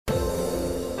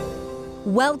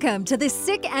Welcome to the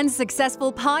Sick and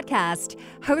Successful podcast,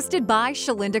 hosted by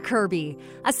Shalinda Kirby,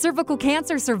 a cervical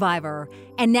cancer survivor,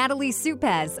 and Natalie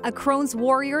Supez, a Crohn's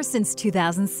warrior since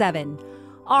 2007.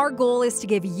 Our goal is to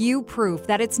give you proof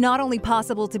that it's not only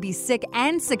possible to be sick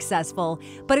and successful,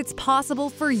 but it's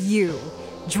possible for you.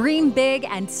 Dream big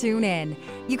and tune in.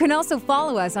 You can also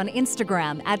follow us on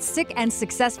Instagram at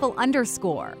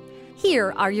sickandsuccessful_.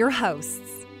 Here are your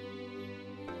hosts.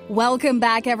 Welcome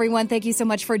back, everyone. Thank you so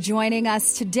much for joining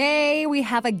us today. We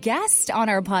have a guest on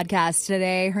our podcast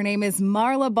today. Her name is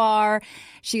Marla Barr.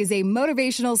 She is a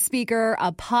motivational speaker,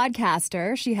 a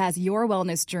podcaster. She has Your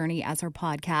Wellness Journey as her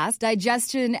podcast,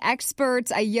 digestion expert,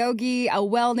 a yogi, a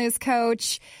wellness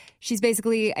coach. She's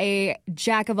basically a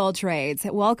jack of all trades.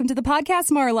 Welcome to the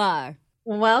podcast, Marla.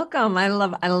 Welcome. I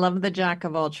love the jack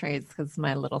of all trades because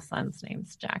my little son's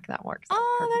name's Jack. That works out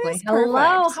perfectly. That is perfect.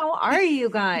 Hello, how are you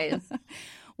guys?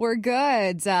 We're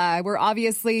good. We're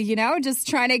obviously, just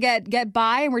trying to get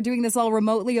by, and we're doing this all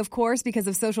remotely, of course, because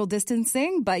of social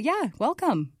distancing. But yeah,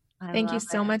 welcome. Thank you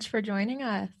so much for joining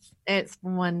us. It's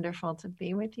wonderful to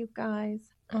be with you guys.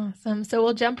 Awesome. So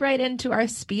we'll jump right into our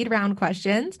speed round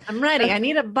questions. I'm ready. I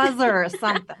need a buzzer or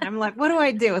something. I'm like, what do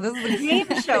I do? This is a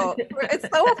game show. It's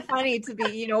so funny to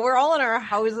be, we're all in our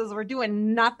houses. We're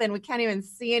doing nothing. We can't even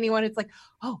see anyone. It's like,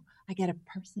 oh, I get a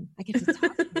person. I get to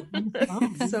talk to them.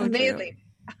 Oh, so amazing.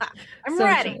 I'm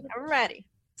ready.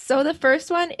 So the first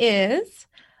one is,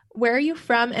 where are you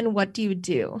from and what do you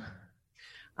do?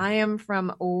 I am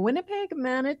from Winnipeg,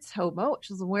 Manitoba,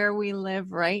 which is where we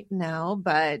live right now.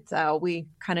 But we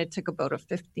kind of took about a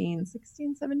 15,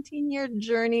 16, 17-year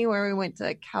journey where we went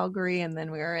to Calgary, and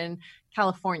then we were in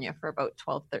California for about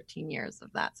 12, 13 years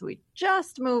of that. So we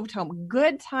just moved home.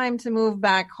 Good time to move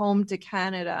back home to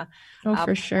Canada. Oh,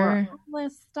 for sure. All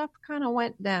this stuff kind of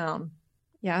went down.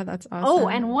 Yeah, that's awesome. Oh,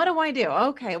 and what do I do?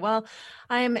 Okay, well,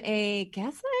 I'm a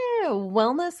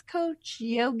wellness coach,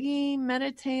 yogi,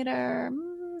 meditator.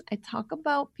 I talk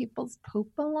about people's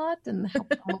poop a lot and help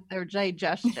them with their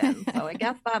digestion. So I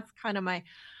guess that's kind of my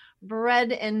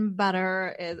bread and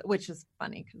butter, which is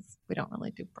funny because we don't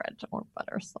really do bread or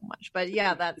butter so much. But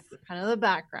yeah, that's kind of the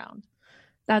background.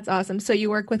 That's awesome. So you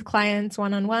work with clients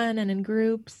one-on-one and in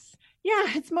groups? Yeah,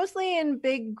 it's mostly in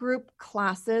big group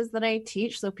classes that I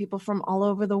teach. So people from all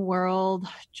over the world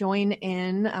join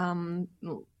in.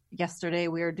 Yesterday,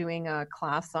 we were doing a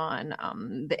class on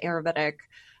the Ayurvedic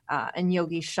and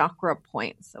yogi chakra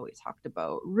points. So we talked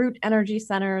about root energy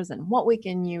centers and what we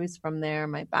can use from there.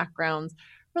 My background's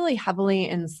really heavily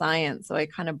in science. So I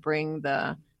kind of bring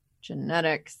the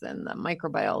genetics and the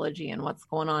microbiology and what's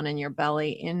going on in your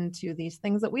belly into these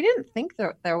things that we didn't think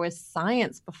there was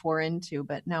science before into,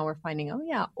 but now we're finding, oh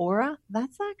yeah, aura,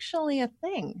 that's actually a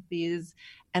thing. These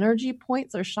energy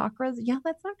points or chakras, yeah,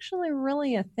 that's actually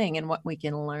really a thing, and what we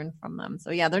can learn from them. So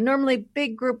yeah, they're normally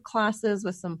big group classes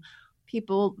with some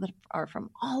people that are from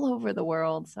all over the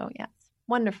world. So yeah, it's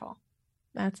wonderful.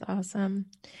 That's awesome.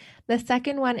 The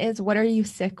second one is, what are you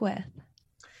sick with?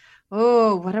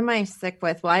 Oh, what am I sick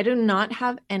with? Well, I do not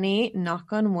have any,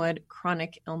 knock on wood,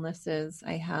 chronic illnesses.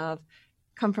 I have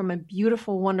come from a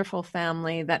beautiful, wonderful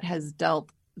family that has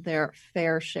dealt their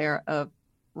fair share of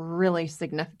really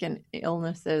significant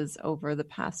illnesses over the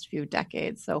past few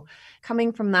decades. So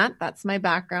coming from that, that's my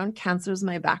background. Cancer is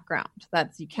my background.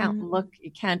 That's,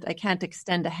 I can't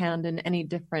extend a hand in any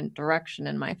different direction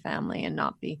in my family and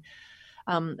not be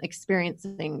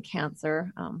experiencing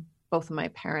cancer. Both of my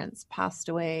parents passed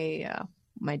away,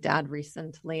 my dad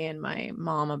recently and my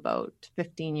mom about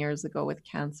 15 years ago with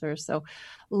cancer. So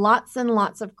lots and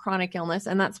lots of chronic illness.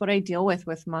 And that's what I deal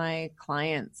with my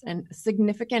clients, and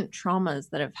significant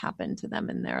traumas that have happened to them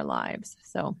in their lives.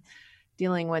 So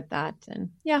dealing with that.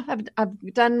 And yeah,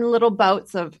 I've done little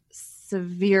bouts of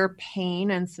severe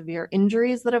pain and severe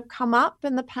injuries that have come up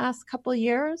in the past couple of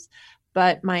years.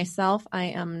 But myself, I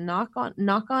am knock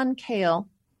on kale.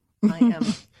 I am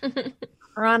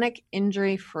chronic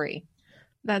injury free.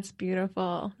 That's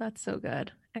beautiful. That's so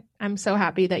good. I'm so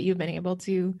happy that you've been able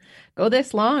to go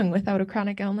this long without a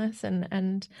chronic illness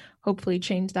and hopefully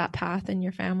change that path in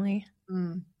your family.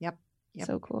 Yep.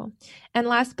 So cool. And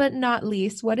last but not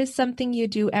least, what is something you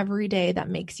do every day that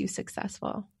makes you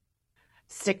successful?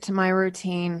 Stick to my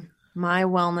routine. My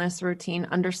wellness routine,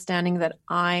 understanding that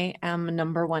I am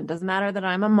number one. Doesn't matter that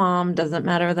I'm a mom, doesn't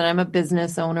matter that I'm a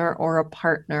business owner or a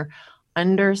partner.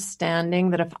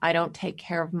 Understanding that if I don't take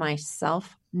care of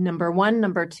myself, number one,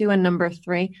 number two, and number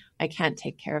three, I can't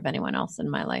take care of anyone else in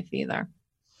my life either.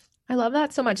 I love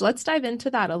that so much. Let's dive into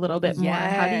that a little bit more.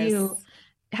 Yes.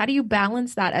 How do you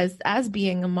balance that as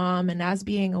being a mom and as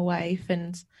being a wife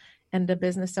and a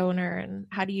business owner? And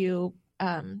how do you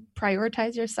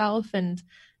prioritize yourself and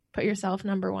put yourself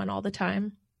number one all the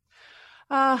time?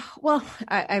 Well,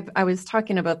 I was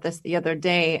talking about this the other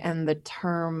day, and the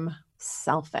term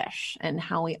selfish, and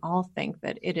how we all think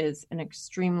that it is an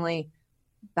extremely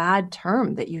bad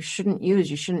term that you shouldn't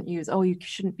use. You shouldn't use, oh, you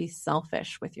shouldn't be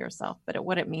selfish with yourself. But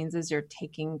what it means is you're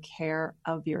taking care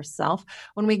of yourself.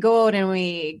 When we go out and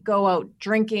we go out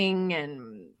drinking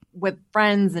and with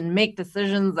friends and make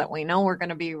decisions that we know we're going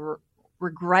to be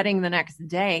regretting the next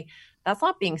day, that's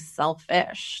not being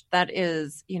selfish. That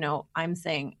is, I'm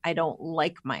saying I don't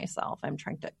like myself. I'm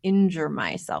trying to injure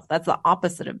myself. That's the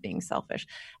opposite of being selfish.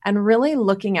 And really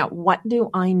looking at, what do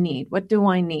I need? What do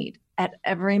I need at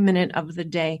every minute of the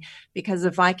day? Because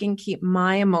if I can keep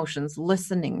my emotions,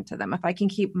 listening to them, if I can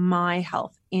keep my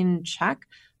health in check,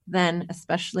 then,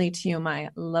 especially to you, my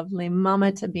lovely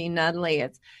mama to be, Natalie,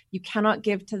 you cannot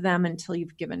give to them until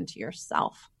you've given to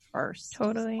yourself first.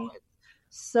 Totally.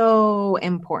 So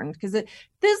important, because this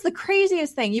is the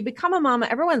craziest thing. You become a mama,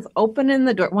 everyone's opening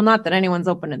the door. Well, not that anyone's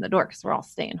opening the door, because we're all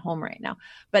staying home right now.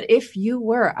 But if you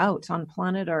were out on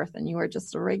planet Earth and you were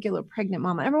just a regular pregnant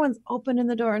mama, everyone's opening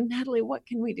the door. Natalie, what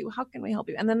can we do? How can we help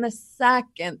you? And then the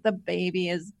second the baby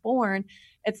is born,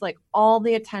 it's like all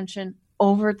the attention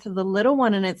over to the little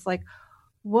one. And it's like,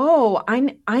 whoa,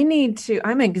 I'm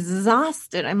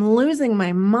exhausted. I'm losing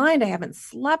my mind. I haven't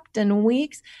slept in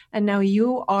weeks. And now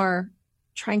you are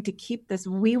trying to keep this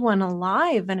wee one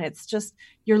alive. And it's just,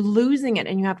 you're losing it.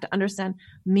 And you have to understand,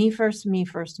 me first, me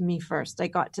first, me first. I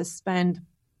got to spend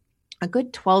a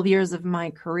good 12 years of my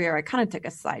career. I kind of took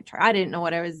a sidetrack. I didn't know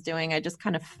what I was doing. I just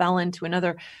kind of fell into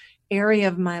another area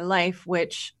of my life,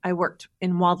 which I worked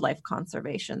in wildlife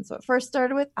conservation. So it first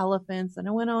started with elephants, and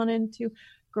I went on into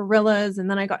gorillas, and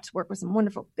then I got to work with some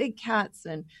wonderful big cats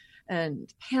and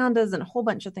pandas and a whole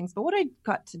bunch of things. But what I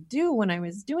got to do when I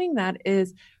was doing that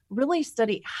is really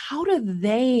study, how do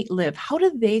they live? How do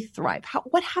they thrive?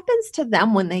 What happens to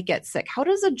them when they get sick? How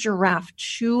does a giraffe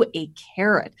chew a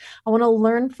carrot? I want to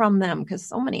learn from them, because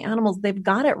so many animals, they've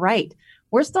got it right.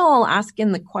 We're still all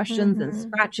asking the questions and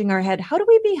scratching our head. How do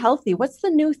we be healthy? What's the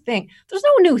new thing? There's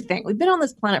no new thing. We've been on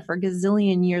this planet for a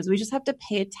gazillion years. We just have to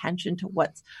pay attention to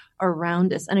what's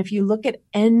around us. And if you look at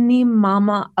any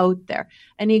mama out there,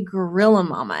 any gorilla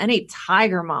mama, any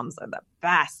tiger moms are the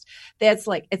best. That's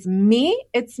like, it's me,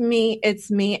 it's me, it's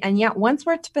me. And yet once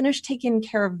we're finished taking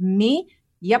care of me,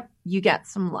 yep, you get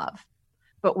some love.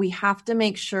 But we have to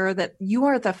make sure that you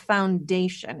are the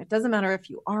foundation. It doesn't matter if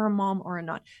you are a mom or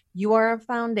not. You are a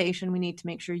foundation. We need to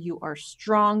make sure you are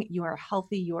strong, you are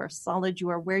healthy, you are solid, you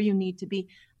are where you need to be,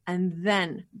 and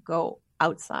then go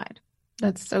outside.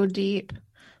 That's so deep.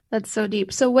 That's so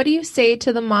deep. So what do you say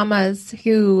to the mamas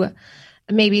who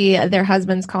maybe their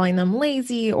husband's calling them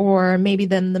lazy, or maybe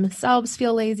them themselves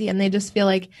feel lazy, and they just feel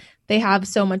like they have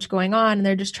so much going on and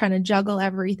they're just trying to juggle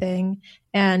everything?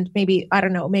 And maybe, I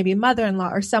don't know, maybe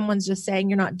mother-in-law or someone's just saying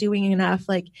you're not doing enough,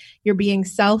 like you're being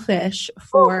selfish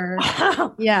for,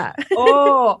 yeah.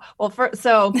 Oh, well,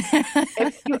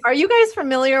 are you guys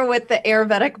familiar with the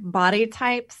Ayurvedic body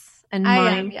types and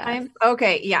mind types?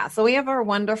 Okay, yeah. So we have our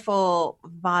wonderful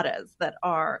vadas that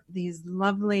are these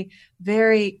lovely,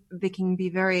 they can be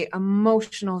very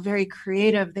emotional, very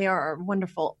creative. They are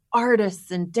wonderful artists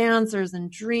and dancers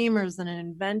and dreamers and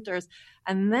inventors.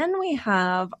 And then we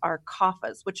have our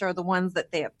kaphas, which are the ones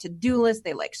that they have to-do lists.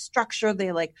 They like structure.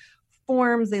 They like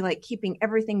forms. They like keeping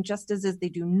everything just as is. They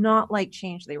do not like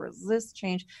change. They resist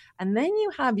change. And then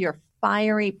you have your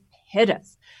fiery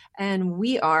pittas. And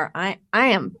I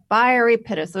am fiery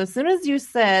pitta. So as soon as you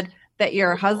said that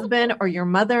your husband or your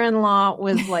mother-in-law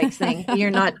was like saying, you're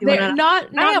not doing it,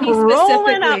 I am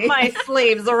rolling up my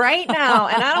sleeves right now.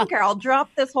 And I don't care. I'll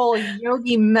drop this whole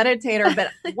yogi meditator,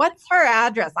 but what's her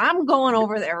address? I'm going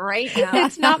over there right now.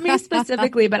 It's not me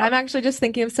specifically, but I'm actually just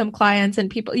thinking of some clients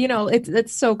and people,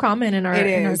 it's so common in our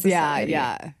society.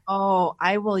 Yeah. Oh,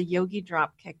 I will yogi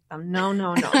drop kick them. No.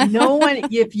 No one,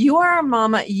 if you are a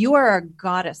mama, you are a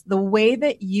goddess. The way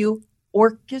that you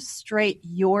orchestrate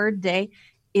your day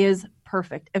is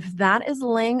perfect. If that is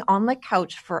laying on the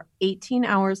couch for 18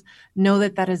 hours, know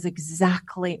that that is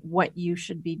exactly what you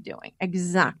should be doing.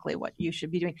 Exactly what you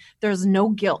should be doing. There's no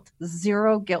guilt,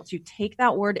 zero guilt. You take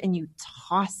that word and you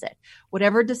toss it.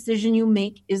 Whatever decision you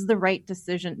make is the right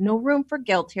decision. No room for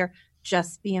guilt here.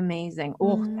 Just be amazing.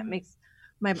 Oh, that makes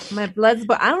my blood's,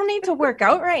 but I don't need to work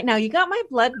out right now. You got my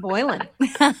blood boiling.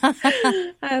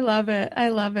 I love it. I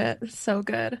love it. So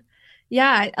good.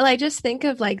 Yeah, I just think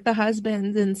of like the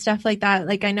husbands and stuff like that.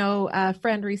 Like I know a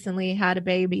friend recently had a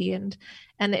baby and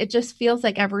it just feels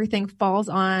like everything falls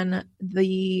on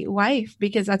the wife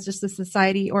because that's just the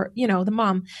society or the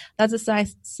mom. That's a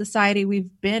society we've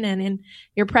been in and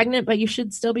you're pregnant but you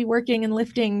should still be working and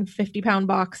lifting 50-pound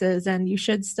boxes and you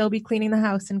should still be cleaning the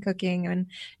house and cooking and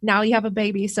now you have a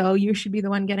baby so you should be the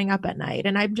one getting up at night.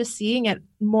 And I'm just seeing it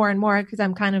more and more because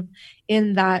I'm kind of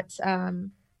in that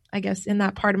I guess in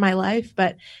that part of my life,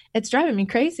 but it's driving me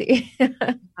crazy.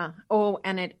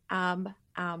 And it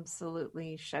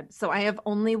absolutely should. So I have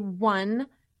only one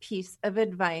piece of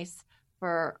advice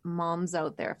for moms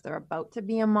out there. If they're about to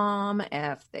be a mom,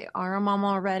 if they are a mom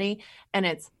already, and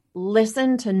it's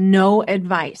listen to no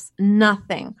advice,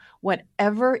 nothing.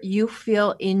 Whatever you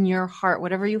feel in your heart,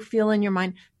 whatever you feel in your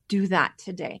mind, do that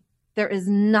today. There is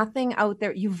nothing out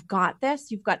there. You've got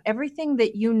this. You've got everything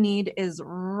that you need is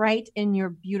right in your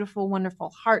beautiful, wonderful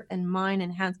heart and mind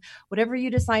and hands. Whatever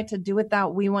you decide to do with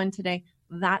that wee one today,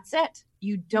 that's it.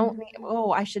 You don't need,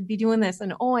 I should be doing this.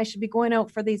 And I should be going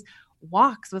out for these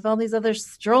walks with all these other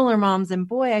stroller moms. And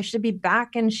boy, I should be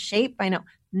back in shape. I know.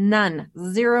 None.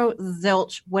 Zero,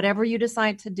 zilch. Whatever you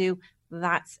decide to do,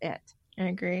 that's it. I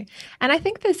agree. And I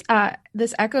think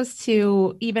this echoes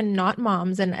to even not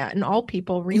moms and all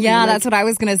people really. Yeah, that's what I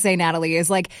was going to say, Natalie, is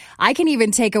like I can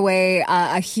even take away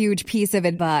a huge piece of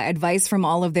advice from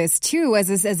all of this too as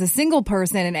a single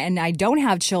person and I don't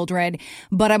have children,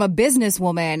 but I'm a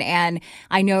businesswoman and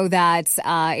I know that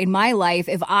in my life,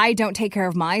 if I don't take care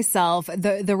of myself,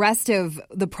 the rest of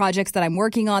the projects that I'm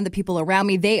working on, the people around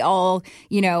me, they all,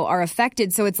 are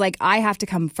affected. So it's like I have to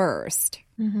come first.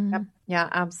 Mm-hmm. Yep. Yeah,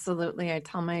 absolutely. I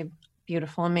tell my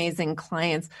beautiful, amazing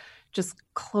clients, just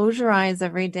close your eyes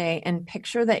every day and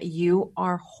picture that you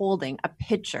are holding a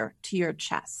pitcher to your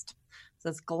chest. So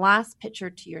this glass pitcher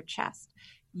to your chest.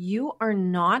 You are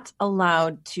not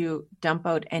allowed to dump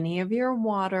out any of your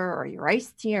water or your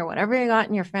iced tea or whatever you got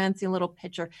in your fancy little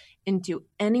pitcher into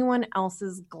anyone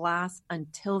else's glass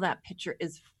until that pitcher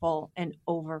is full and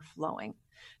overflowing.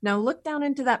 Now look down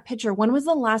into that pitcher. When was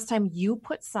the last time you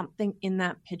put something in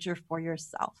that pitcher for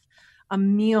yourself? A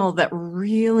meal that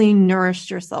really nourished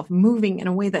yourself, moving in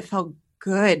a way that felt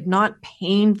good, not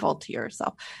painful to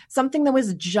yourself. Something that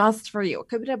was just for you. It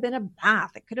could have been a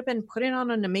bath. It could have been putting on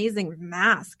an amazing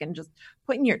mask and just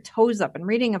putting your toes up and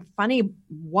reading a funny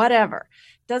whatever.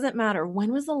 Doesn't matter.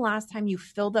 When was the last time you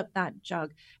filled up that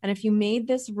jug? And if you made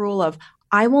this rule of,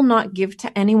 I will not give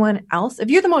to anyone else. If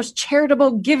you're the most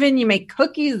charitable, given, you make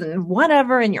cookies and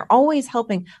whatever, and you're always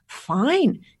helping,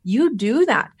 fine, you do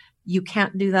that. You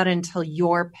can't do that until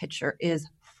your pitcher is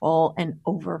full and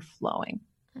overflowing.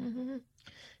 Mm-hmm.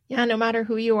 Yeah, no matter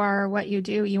who you are or what you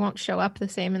do, you won't show up the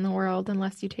same in the world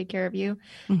unless you take care of you.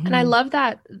 Mm-hmm. And I love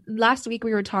that last week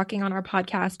we were talking on our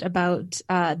podcast about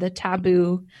the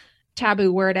taboo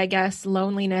word, I guess,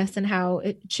 loneliness and how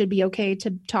it should be okay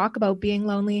to talk about being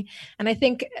lonely. And I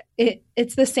think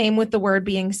it's the same with the word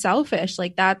being selfish.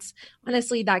 Like that's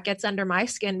honestly, that gets under my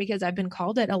skin because I've been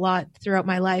called it a lot throughout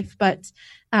my life, but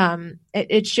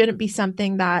it shouldn't be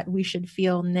something that we should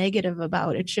feel negative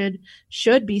about. It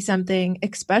should be something,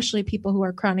 especially people who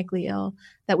are chronically ill,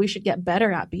 that we should get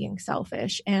better at being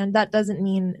selfish. And that doesn't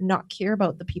mean not care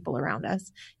about the people around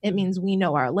us. It means we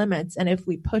know our limits. And if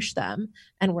we push them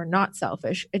and we're not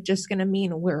selfish, it's just going to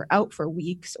mean we're out for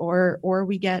weeks or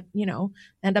we get,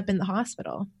 end up in the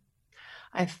hospital.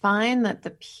 I find that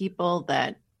the people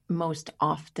that most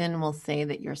often will say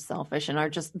that you're selfish and are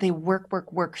just, they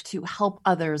work to help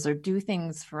others or do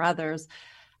things for others.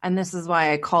 And this is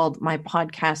why I called my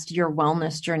podcast Your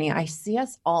Wellness Journey. I see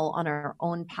us all on our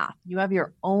own path. You have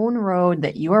your own road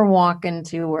that you are walking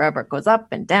to wherever it goes up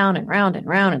and down and round and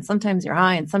round. And sometimes you're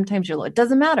high and sometimes you're low. It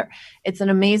doesn't matter. It's an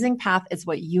amazing path. It's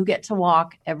what you get to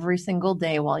walk every single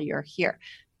day while you're here.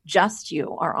 Just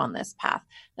you are on this path.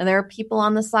 Now, there are people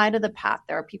on the side of the path.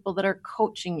 There are people that are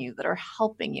coaching you, that are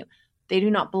helping you. They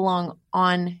do not belong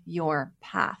on your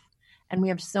path. And we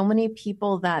have so many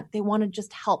people that they want to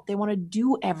just help. They want to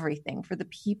do everything for the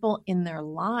people in their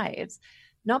lives,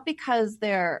 not because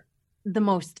they're the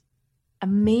most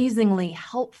amazingly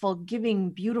helpful,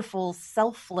 giving, beautiful,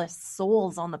 selfless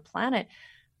souls on the planet,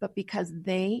 but because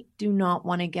they do not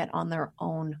want to get on their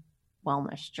own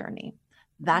wellness journey.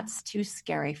 That's too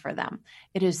scary for them.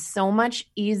 It is so much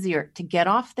easier to get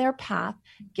off their path,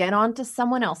 get onto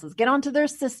someone else's, get onto their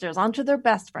sisters, onto their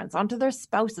best friends, onto their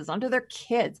spouses, onto their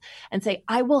kids, and say,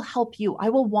 I will help you. I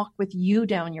will walk with you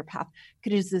down your path.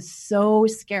 Because it is so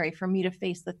scary for me to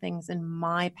face the things in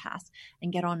my past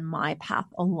and get on my path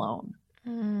alone.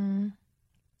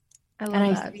 I love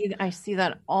And that. I see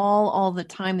that all the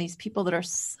time. These people that are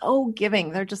so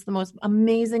giving, they're just the most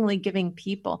amazingly giving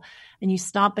people. And you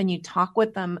stop and you talk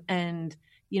with them and,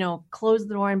 close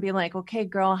the door and be like, okay,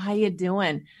 girl, how you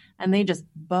doing? And they just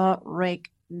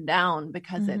break down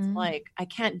because it's like, I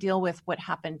can't deal with what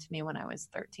happened to me when I was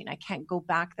 13. I can't go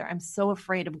back there. I'm so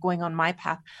afraid of going on my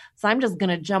path. So I'm just going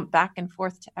to jump back and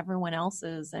forth to everyone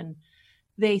else's. And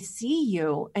they see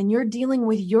you and you're dealing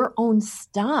with your own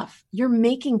stuff. You're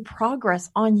making progress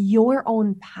on your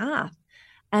own path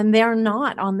and they're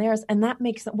not on theirs. And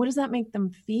what does that make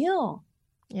them feel?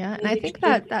 Yeah. And I think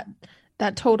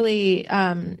that totally,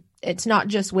 it's not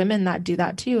just women that do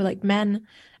that too. Like men,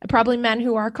 probably men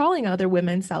who are calling other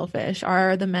women selfish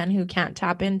are the men who can't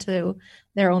tap into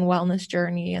their own wellness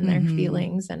journey and their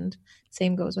feelings. And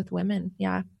same goes with women.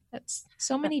 Yeah. That's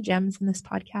so many gems in this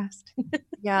podcast.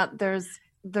 Yeah.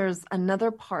 There's another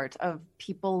part of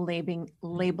people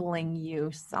labeling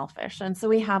you selfish. And so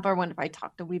we have our one, if I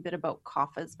talked a wee bit about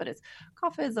CAFAs, but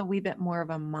CAFA is a wee bit more of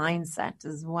a mindset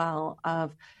as well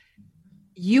of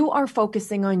you are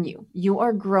focusing on you. You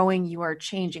are growing, you are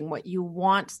changing. What you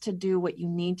want to do, what you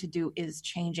need to do is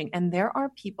changing. And there are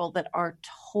people that are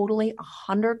totally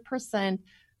 100%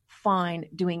 fine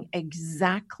doing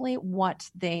exactly what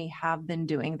they have been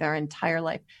doing their entire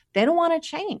life. They don't want to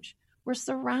change. We're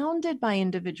surrounded by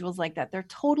individuals like that. They're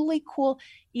totally cool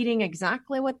eating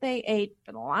exactly what they ate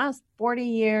for the last 40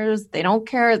 years. They don't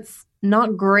care. It's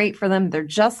not great for them. They're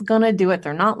just going to do it.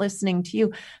 They're not listening to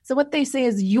you. So what they say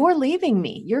is, you're leaving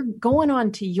me. You're going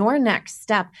on to your next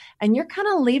step and you're kind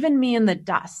of leaving me in the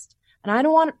dust. And I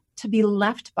don't want to be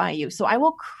left by you. So I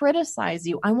will criticize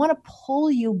you. I want to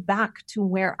pull you back to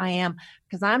where I am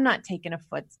because I'm not taking a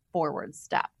foot forward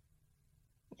step.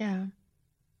 Yeah.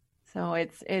 So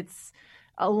it's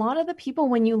a lot of the people,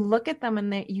 when you look at them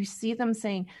and you see them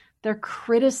saying they're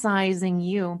criticizing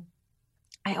you,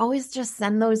 I always just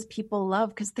send those people love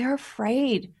because they're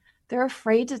afraid. They're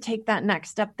afraid to take that next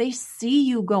step. They see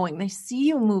you going, they see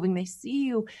you moving, they see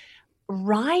you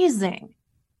rising,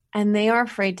 and they are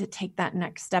afraid to take that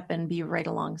next step and be right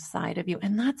alongside of you.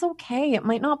 And that's okay. It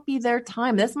might not be their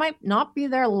time. This might not be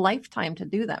their lifetime to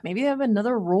do that. Maybe they have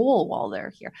another role while they're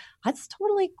here. That's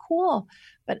totally cool.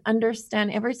 But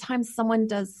understand, every time someone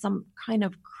does some kind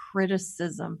of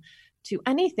criticism to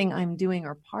anything I'm doing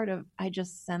or part of, I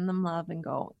just send them love and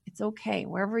go, it's okay.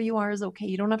 Wherever you are is okay.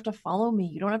 You don't have to follow me.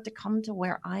 You don't have to come to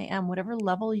where I am. Whatever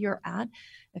level you're at,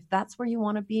 if that's where you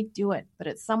want to be, do it. But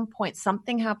at some point,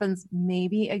 something happens,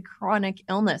 maybe a chronic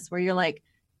illness where you're like,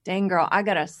 dang girl, I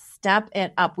got to step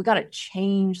it up. We got to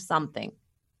change something.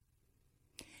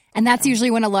 And that's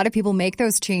usually when a lot of people make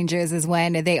those changes, is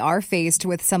when they are faced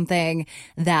with something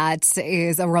that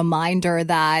is a reminder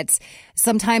that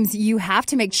sometimes you have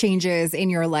to make changes in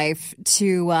your life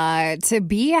to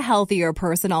be a healthier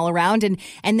person all around.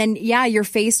 And then, yeah, you're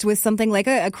faced with something like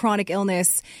a chronic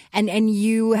illness and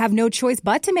you have no choice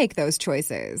but to make those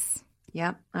choices.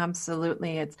 Yep,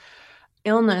 absolutely. It's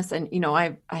illness. And,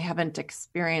 I haven't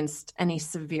experienced any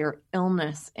severe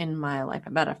illness in my life.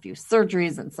 I've had a few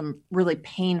surgeries and some really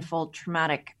painful,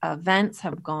 traumatic events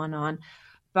have gone on.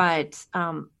 But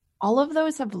all of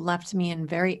those have left me in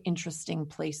very interesting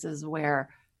places where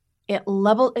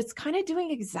it's kind of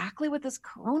doing exactly what this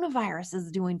coronavirus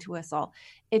is doing to us all.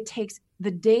 It takes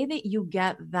the day that you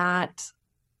get that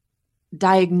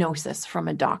diagnosis from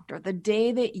a doctor, the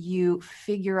day that you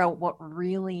figure out what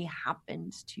really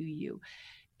happened to you,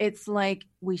 it's like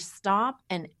we stop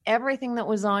and everything that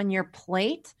was on your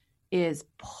plate is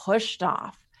pushed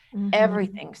off. Mm-hmm.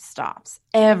 Everything stops.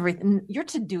 Everything. Your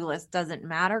to-do list doesn't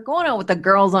matter. Going out with the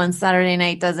girls on Saturday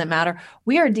night doesn't matter.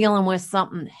 We are dealing with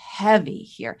something heavy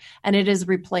here, and it has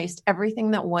replaced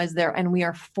everything that was there. And we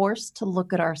are forced to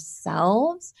look at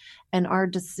ourselves and our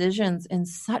decisions in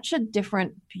such a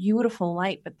different, beautiful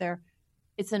light. But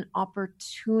it's an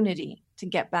opportunity to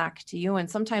get back to you.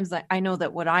 And sometimes I know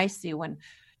that what I see when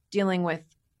dealing with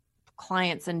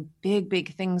clients and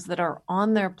big things that are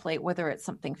on their plate, whether it's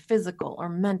something physical or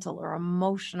mental or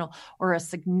emotional or a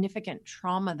significant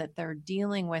trauma that they're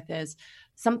dealing with, is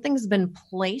something's been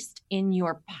placed in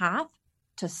your path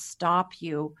to stop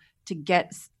you, to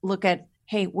look at,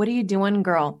 hey, what are you doing,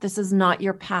 girl? This is not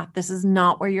your path. This is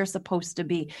not where you're supposed to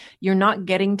be. You're not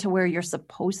getting to where you're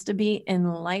supposed to be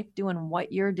in life doing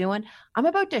what you're doing. I'm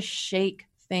about to shake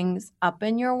things up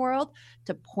in your world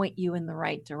to point you in the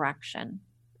right direction.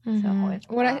 Mm-hmm.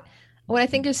 So what I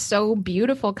think is so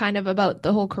beautiful kind of about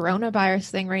the whole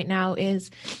coronavirus thing right now is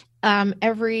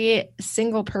every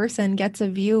single person gets a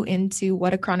view into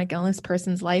what a chronic illness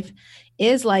person's life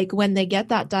is like when they get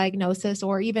that diagnosis,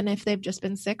 or even if they've just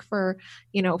been sick for,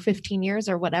 15 years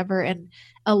or whatever. And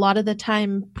a lot of the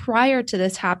time prior to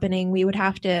this happening, we would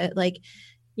have to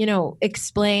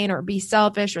explain or be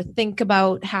selfish or think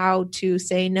about how to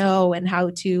say no and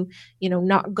how to,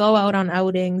 not go out on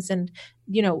outings and,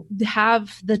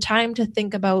 have the time to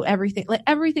think about everything, like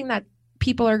everything that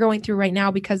people are going through right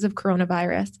now because of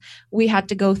coronavirus. We had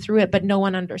to go through it, but no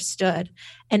one understood.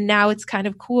 And now it's kind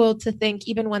of cool to think,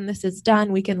 even when this is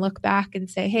done, we can look back and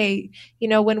say, hey,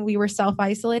 when we were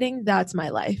self-isolating, that's my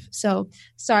life. So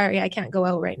sorry, I can't go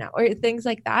out right now, or things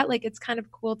like that. Like, it's kind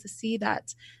of cool to see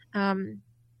that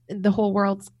the whole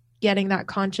world's getting that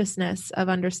consciousness of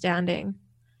understanding.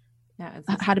 Yeah,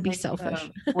 how to be selfish.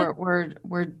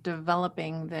 We're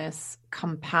developing this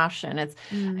compassion.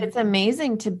 It's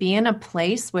amazing to be in a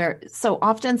place where so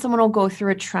often someone will go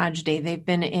through a tragedy. They've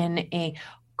been in a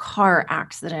car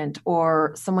accident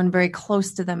or someone very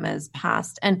close to them has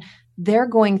passed and they're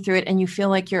going through it and you feel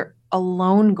like you're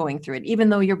alone going through it, even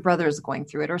though your brother's going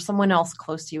through it or someone else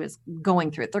close to you is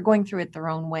going through it. They're going through it their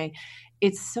own way.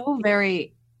 It's so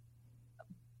very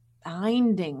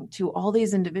binding to all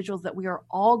these individuals that we are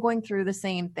all going through the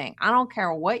same thing. I don't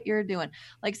care what you're doing.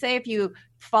 Like, say if you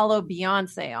follow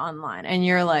Beyonce online and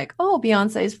you're like, oh,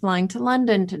 Beyonce is flying to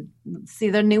London to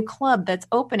see the new club that's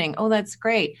opening. Oh, that's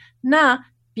great. Nah,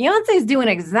 Beyonce's doing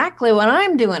exactly what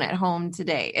I'm doing at home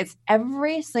today. It's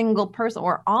every single person.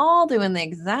 We're all doing the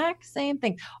exact same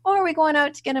thing. Oh, are we going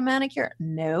out to get a manicure?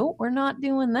 No, we're not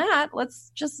doing that.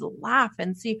 Let's just laugh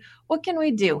and see what can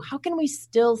we do? How can we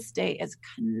still stay as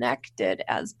connected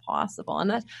as possible? And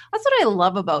that's what I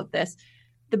love about this.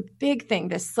 The big thing,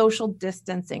 this social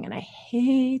distancing, and I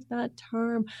hate that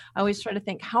term. I always try to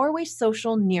think, how are we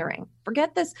social nearing?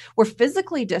 Forget this. We're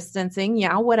physically distancing.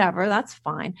 Yeah, whatever. That's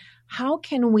fine. How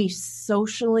can we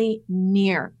socially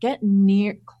get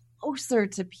near, closer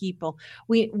to people?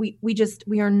 We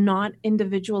are not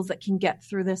individuals that can get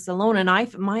through this alone.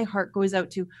 And my heart goes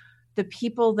out to the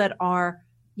people that are,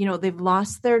 they've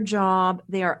lost their job,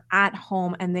 they are at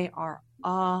home, and they are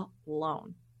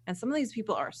alone. And some of these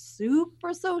people are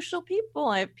super social people.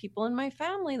 I have people in my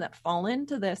family that fall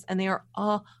into this and they are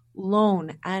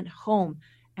alone at home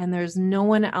and there's no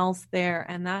one else there.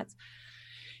 And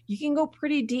you can go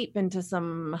pretty deep into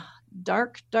some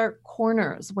dark, dark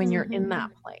corners when you're in that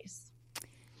place.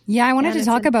 Yeah, I wanted to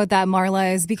talk about that,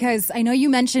 Marla, is because I know you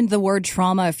mentioned the word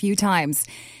trauma a few times.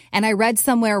 And I read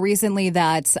somewhere recently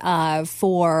that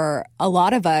for a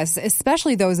lot of us,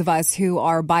 especially those of us who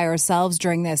are by ourselves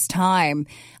during this time,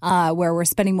 where we're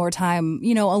spending more time,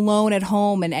 alone at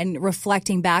home and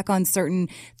reflecting back on certain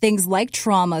things like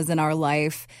traumas in our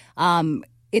life,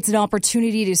 it's an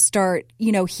opportunity to start,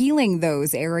 healing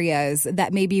those areas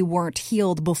that maybe weren't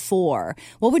healed before.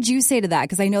 What would you say to that?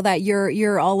 Because I know that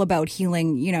you're all about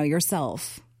healing,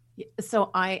 yourself. So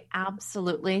I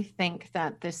absolutely think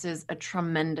that this is a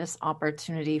tremendous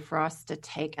opportunity for us to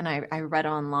take. And I read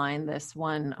online this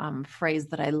one phrase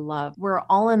that I love. We're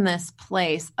all in this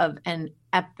place of an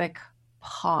epic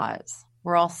pause.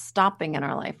 We're all stopping in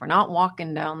our life. We're not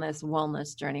walking down this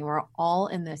wellness journey. We're all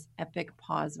in this epic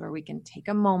pause where we can take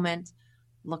a moment,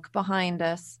 look behind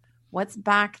us. What's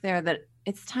back there that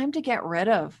it's time to get rid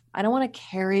of? I don't want to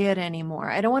carry it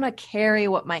anymore. I don't want to carry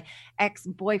what my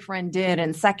ex-boyfriend did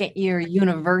in second year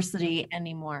university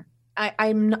anymore.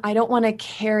 I don't want to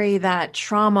carry that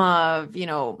trauma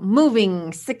of,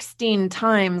 moving 16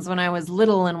 times when I was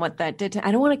little and what that did to,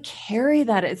 I don't want to carry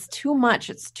that. It's too much.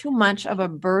 It's too much of a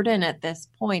burden at this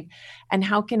point. And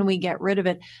how can we get rid of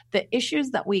it? The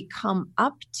issues that we come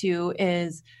up to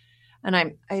is, and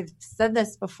I've said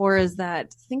this before, is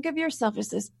that think of yourself as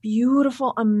this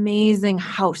beautiful, amazing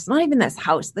house, not even this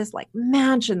house, this like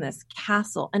mansion, this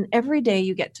castle. And every day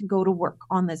you get to go to work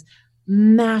on this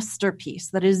masterpiece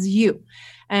that is you.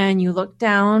 And you look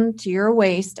down to your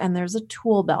waist and there's a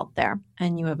tool belt there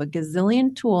and you have a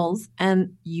gazillion tools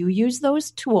and you use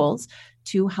those tools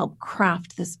to help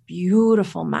craft this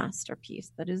beautiful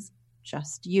masterpiece that is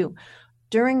just you.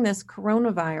 During this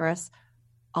coronavirus,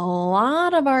 a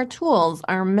lot of our tools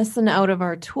are missing out of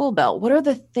our tool belt. What are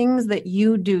the things that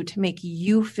you do to make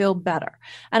you feel better?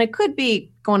 And it could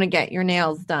be going to get your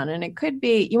nails done. And it could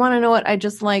be, you want to know what? I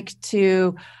just like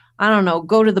to I don't know,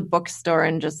 go to the bookstore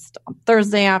and just on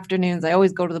Thursday afternoons, I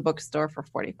always go to the bookstore for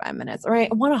 45 minutes. All right.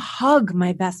 I want to hug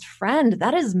my best friend.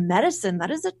 That is medicine. That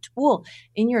is a tool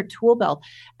in your tool belt.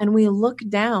 And we look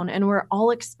down and we're all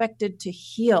expected to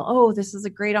heal. Oh, this is a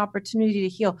great opportunity to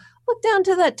heal. Look down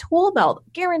to that tool belt.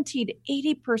 Guaranteed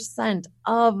 80%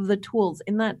 of the tools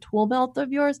in that tool belt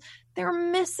of yours, they're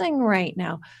missing right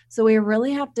now. So we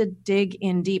really have to dig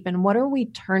in deep. And what are we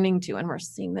turning to? And we're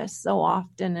seeing this so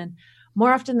often. And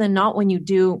more often than not, when you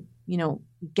do,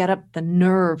 get up the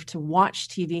nerve to watch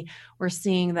TV, we're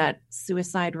seeing that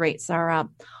suicide rates are up,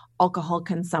 alcohol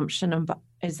consumption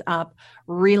is up,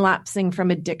 relapsing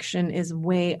from addiction is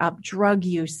way up, drug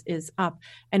use is up,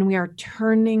 and we are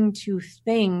turning to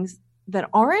things that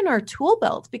are in our tool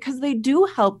belt because they do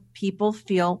help people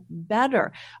feel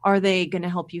better. Are they going to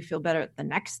help you feel better the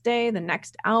next day, the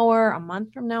next hour, a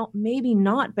month from now? Maybe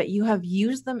not, but you have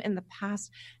used them in the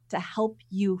past to help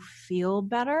you feel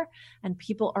better. And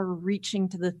people are reaching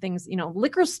to the things,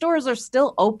 liquor stores are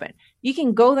still open. You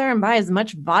can go there and buy as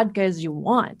much vodka as you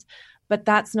want, but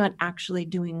that's not actually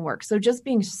doing work. So just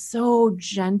being so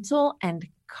gentle and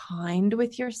kind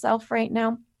with yourself right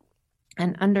now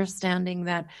and understanding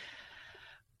that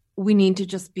we need to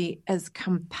just be as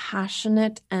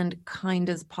compassionate and kind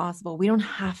as possible. We don't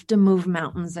have to move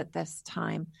mountains at this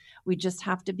time. We just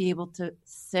have to be able to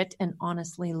sit and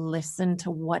honestly listen to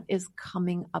what is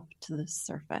coming up to the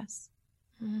surface.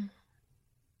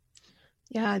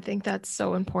 Yeah, I think that's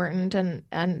so important.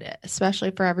 And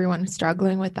especially for everyone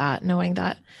struggling with that, knowing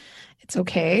that it's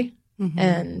okay. Mm-hmm.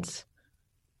 And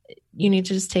you need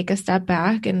to just take a step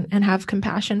back and have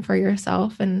compassion for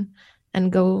yourself and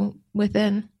go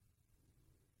within.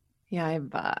 Yeah,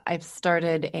 I've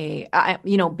started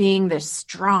being this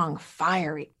strong,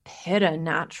 fiery Pitta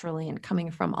naturally and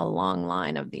coming from a long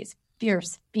line of these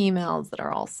fierce females that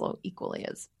are also equally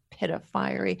as Pitta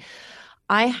fiery.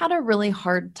 I had a really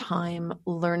hard time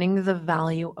learning the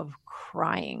value of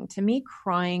crying. To me,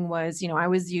 crying was, I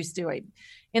was used to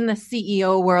in the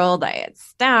CEO world, I had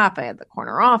staff, I had the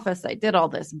corner office, I did all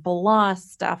this blah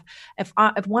stuff. If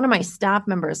one of my staff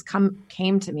members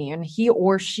came to me and he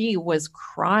or she was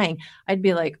crying, I'd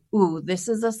be like, ooh, this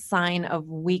is a sign of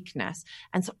weakness.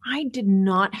 And so I did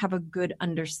not have a good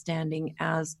understanding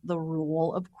as the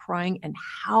role of crying and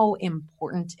how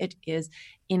important it is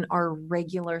in our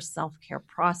regular self-care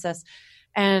process.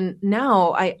 And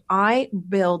now I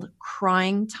build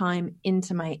crying time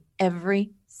into my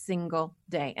every single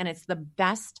day. And it's the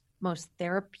best, most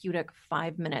therapeutic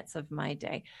 5 minutes of my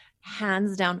day.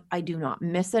 Hands down, I do not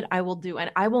miss it. I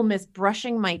will miss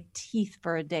brushing my teeth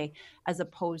for a day as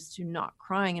opposed to not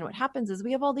crying. And what happens is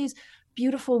we have all these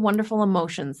beautiful, wonderful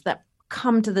emotions that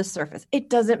come to the surface. It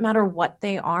doesn't matter what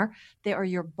they are. They are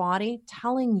your body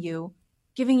telling you,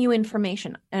 giving you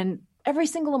information. And every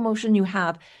single emotion you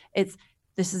have,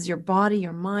 this is your body,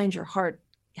 your mind, your heart,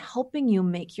 helping you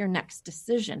make your next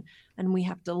decision. And we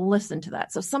have to listen to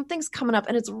that. So something's coming up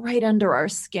and it's right under our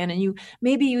skin. And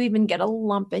maybe you even get a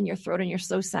lump in your throat and you're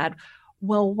so sad.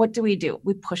 Well, what do?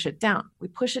 We push it down. We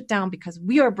push it down because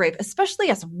we are brave, especially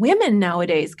as women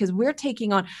nowadays, because we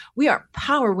are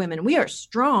power women. We are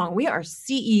strong. We are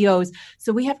CEOs.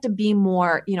 So we have to be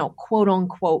more, quote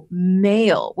unquote,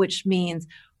 male, which means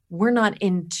we're not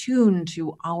in tune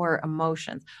to our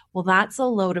emotions. Well, that's a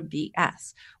load of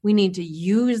BS. We need to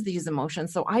use these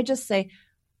emotions. So I just say,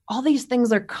 all these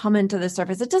things are coming to the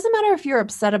surface. It doesn't matter if you're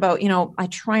upset about, I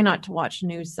try not to watch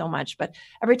news so much, but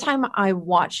every time I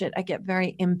watch it, I get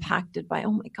very impacted by,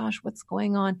 oh my gosh, what's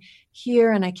going on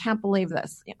here? And I can't believe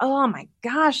this. Oh my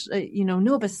gosh,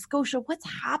 Nova Scotia, what's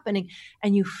happening?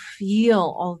 And you feel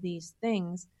all these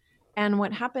things. And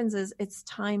what happens is it's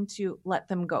time to let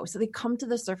them go. So they come to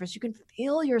the surface. You can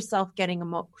feel yourself getting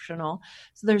emotional.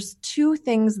 So there's two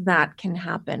things that can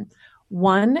happen.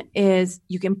 One is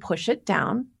you can push it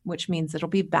down, which means it'll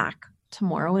be back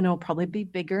tomorrow and it'll probably be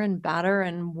bigger and badder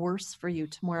and worse for you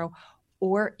tomorrow.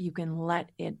 Or you can let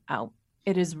it out.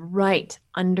 It is right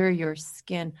under your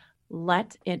skin.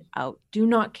 Let it out. Do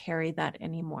not carry that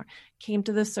anymore. Came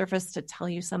to the surface to tell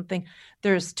you something.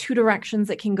 There's two directions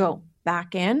it can go.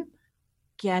 Back in,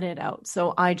 get it out.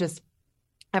 So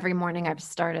every morning I've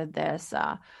started this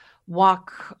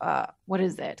walk,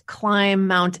 climb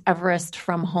Mount Everest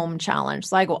from home challenge.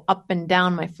 So I go up and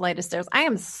down my flight of stairs. I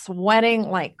am sweating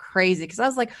like crazy because I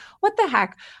was like, what the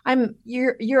heck?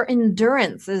 Your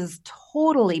endurance is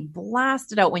totally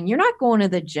blasted out when you're not going to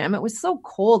the gym. It was so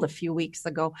cold a few weeks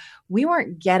ago. We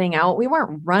weren't getting out. We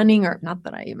weren't running, or not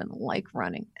that I even like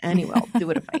running anyway. I'll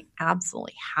do it if I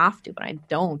absolutely have to, but I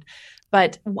don't.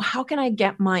 but how can I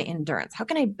get my endurance? How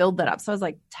can I build that up? So I was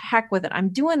like, to heck with it. I'm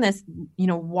doing this,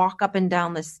 walk up and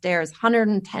down the stairs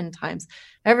 110 times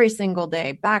every single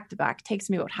day, back to back. Takes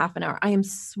me about half an hour. I am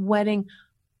sweating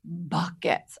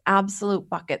buckets, absolute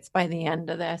buckets by the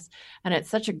end of this. And it's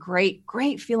such a great,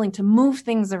 great feeling to move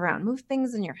things around, move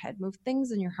things in your head, move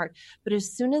things in your heart. But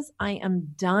as soon as I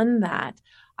am done that,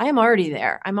 I am already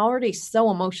there. I'm already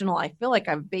so emotional. I feel like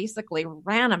I've basically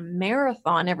ran a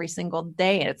marathon every single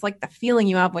day. And it's like the feeling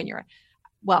you have when you're,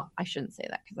 well, I shouldn't say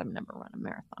that because I've never run a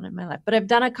marathon in my life, but I've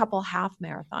done a couple half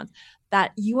marathons,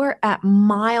 that you are at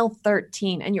mile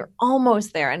 13 and you're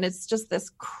almost there. And it's just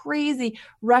this crazy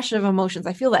rush of emotions.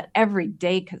 I feel that every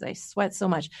day because I sweat so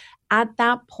much. At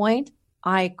that point,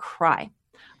 I cry.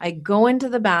 I go into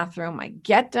the bathroom, I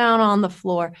get down on the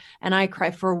floor, and I cry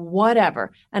for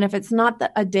whatever. And if it's not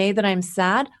a day that I'm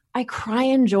sad, I cry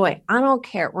in joy. I don't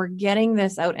care. We're getting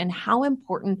this out. And how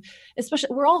important,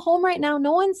 especially, we're all home right now.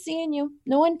 No one's seeing you.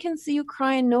 No one can see you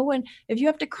crying. No one, if you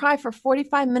have to cry for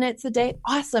 45 minutes a day,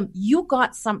 awesome. You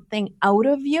got something out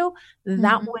of you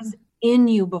that was in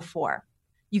you before.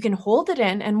 You can hold it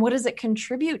in. And what does it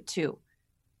contribute to?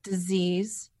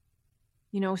 Disease,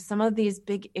 some of these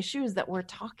big issues that we're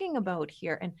talking about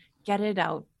here, and get it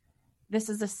out. This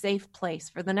is a safe place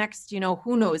for the next,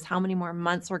 who knows how many more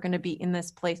months we're going to be in this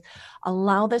place.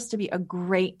 Allow this to be a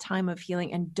great time of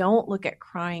healing, and don't look at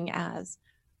crying as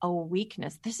a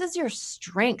weakness. This is your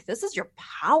strength. This is your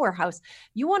powerhouse.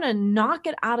 You want to knock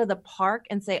it out of the park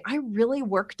and say, I really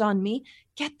worked on me.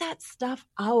 Get that stuff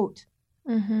out.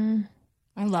 Mm-hmm.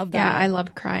 I love that. Yeah, I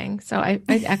love crying. So I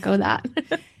echo that.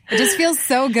 It just feels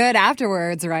so good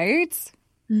afterwards, right?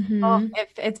 Mm-hmm. Oh,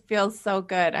 it feels so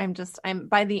good. I'm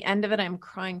by the end of it, I'm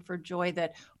crying for joy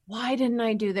that why didn't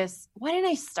I do this? Why didn't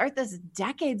I start this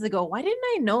decades ago? Why didn't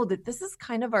I know that this is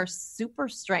kind of our super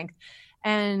strength?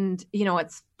 And,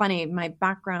 it's funny, my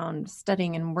background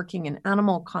studying and working in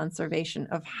animal conservation,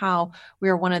 of how we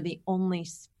are one of the only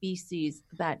species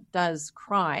that does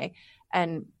cry.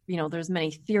 And, there's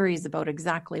many theories about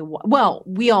exactly what, well,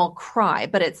 we all cry,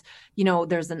 but it's,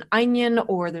 there's an onion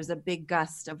or there's a big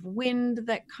gust of wind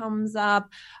that comes up.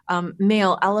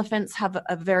 Male elephants have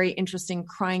a very interesting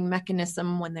crying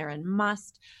mechanism when they're in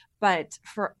must. But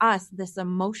for us, this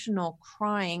emotional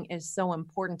crying is so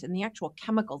important. And the actual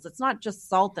chemicals, it's not just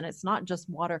salt and it's not just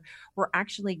water. We're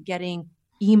actually getting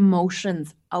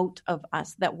emotions out of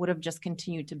us that would have just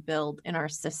continued to build in our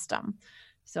system.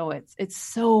 So it's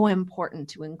so important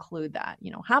to include that,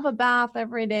 have a bath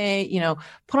every day,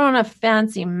 put on a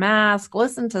fancy mask,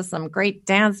 listen to some great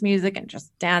dance music and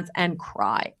just dance and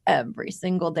cry every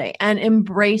single day and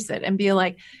embrace it and be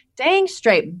like, dang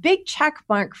straight, big check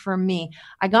mark for me.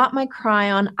 I got my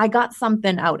cry on. I got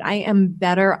something out. I am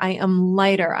better. I am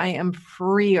lighter. I am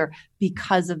freer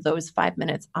because of those 5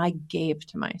 minutes I gave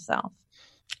to myself.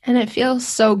 And it feels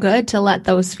so good to let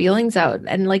those feelings out.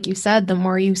 And like you said, the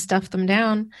more you stuff them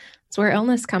down, it's where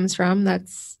illness comes from.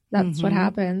 That's what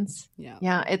happens.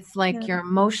 Yeah. It's like your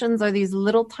emotions are these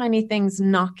little tiny things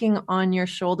knocking on your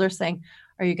shoulder saying,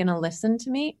 are you going to listen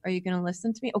to me? Are you going to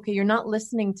listen to me? Okay, you're not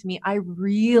listening to me. I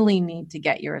really need to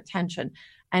get your attention.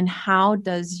 And how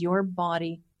does your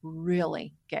body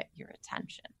really get your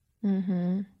attention?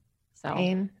 Mm-hmm. So,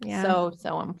 Pain. Yeah.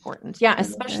 so important. Yeah,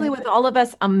 especially with all of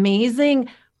us amazing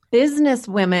business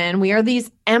women. We are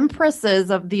these empresses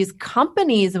of these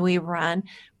companies we run.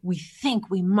 We think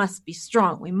we must be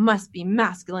strong. We must be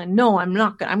masculine. No, I'm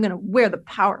not going to. I'm going to wear the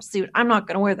power suit. I'm not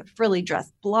going to wear the frilly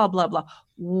dress, blah, blah, blah.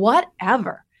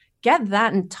 Whatever. Get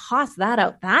that and toss that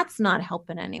out. That's not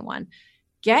helping anyone.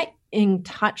 Get in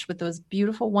touch with those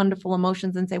beautiful, wonderful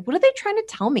emotions and say, what are they trying to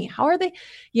tell me? How are they,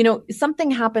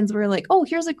 something happens where you're like, oh,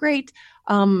 here's a great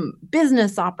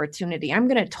business opportunity. I'm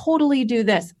going to totally do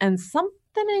this. And something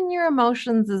in your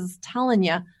emotions is telling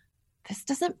you, this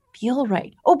doesn't feel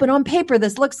right. Oh, but on paper,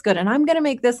 this looks good. And I'm going to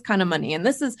make this kind of money. And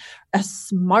this is a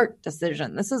smart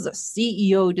decision. This is a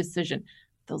CEO decision.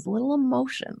 Those little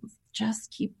emotions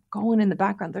just keep going in the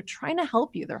background. They're trying to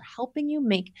help you. They're helping you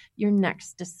make your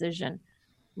next decision.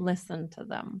 Listen to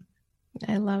them.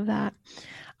 I love that.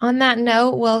 On that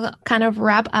note, we'll kind of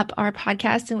wrap up our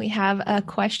podcast, and we have a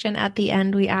question at the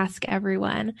end we ask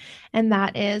everyone. And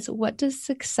that is, what does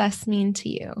success mean to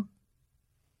you?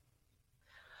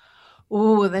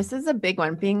 Oh, this is a big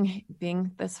one.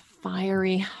 Being this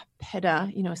fiery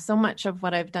pitta, so much of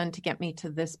what I've done to get me to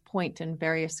this point in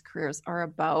various careers are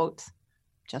about,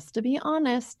 just to be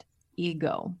honest,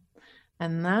 ego.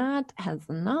 And that has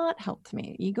not helped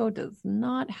me. Ego does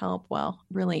not help, well,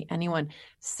 really anyone.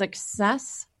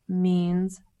 Success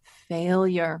means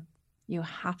failure. You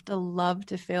have to love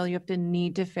to fail. You have to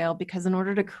need to fail, because in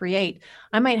order to create,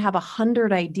 I might have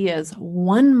 100 ideas.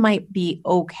 One might be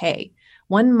okay.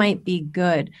 One might be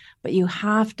good, but you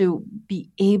have to be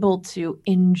able to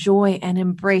enjoy and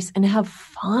embrace and have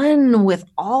fun with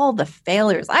all the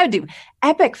failures. I would do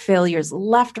epic failures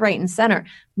left, right, and center. It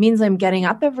means I'm getting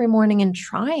up every morning and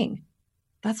trying.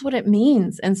 That's what it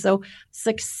means. And so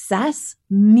success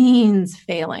means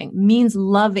failing, means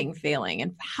loving failing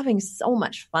and having so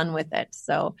much fun with it.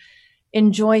 So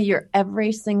enjoy your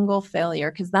every single failure,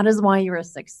 because that is why you're a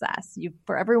success.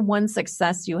 For every one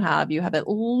success you have at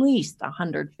least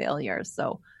 100 failures.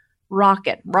 So rock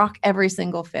it, rock every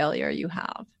single failure you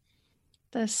have.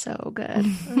 That's so good.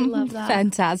 I love that.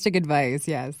 Fantastic advice.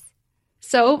 Yes.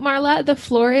 So, Marla, the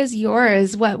floor is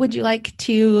yours. What would you like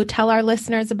to tell our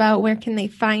listeners about? Where can they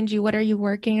find you? What are you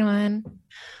working on?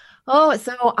 Oh,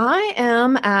 so I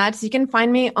am you can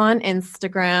find me on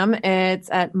Instagram. It's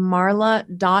at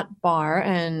marla.barr,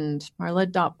 and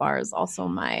marla.barr is also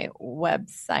my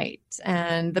website.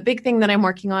 And the big thing that I'm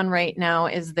working on right now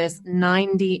is this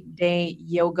 90-day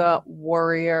yoga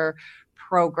warrior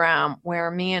program,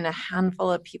 where me and a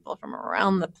handful of people from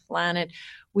around the planet,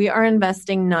 we are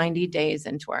investing 90 days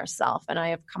into ourselves. And I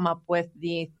have come up with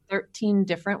the 13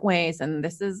 different ways. And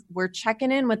we're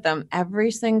checking in with them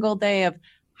every single day of,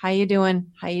 how you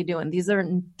doing? How you doing? These are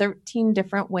 13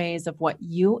 different ways of what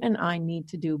you and I need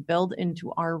to do, build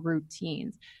into our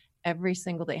routines every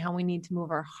single day, how we need to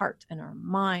move our heart and our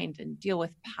mind and deal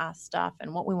with past stuff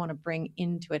and what we want to bring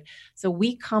into it. So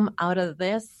we come out of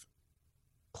this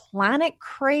planet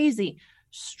crazy,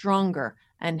 stronger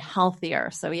and healthier.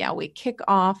 So yeah, we kick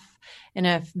off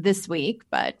this week,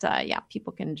 but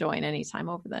people can join anytime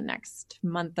over the next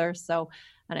month or so.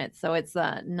 And it's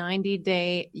a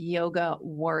 90-day yoga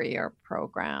warrior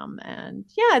program. And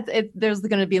there's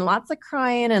going to be lots of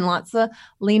crying and lots of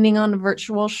leaning on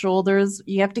virtual shoulders.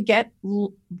 You have to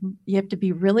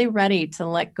be really ready to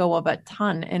let go of a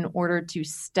ton in order to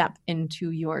step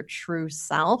into your true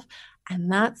self. And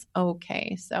that's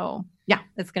okay. So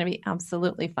it's going to be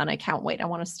absolutely fun. I can't wait. I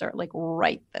want to start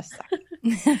right this second.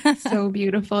 So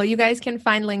beautiful. You guys can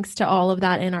find links to all of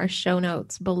that in our show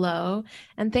notes below.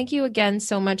 And thank you again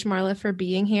so much, Marla, for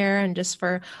being here and just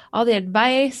for all the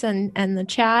advice and the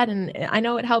chat. And I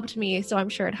know it helped me, so I'm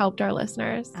sure it helped our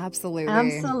listeners. Absolutely.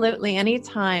 Absolutely.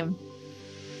 Anytime.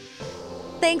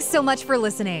 Thanks so much for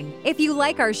listening. If you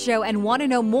like our show and want to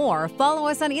know more, follow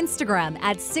us on Instagram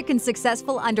at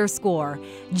sickandsuccessful_.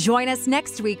 Join us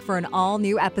next week for an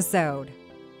all-new episode.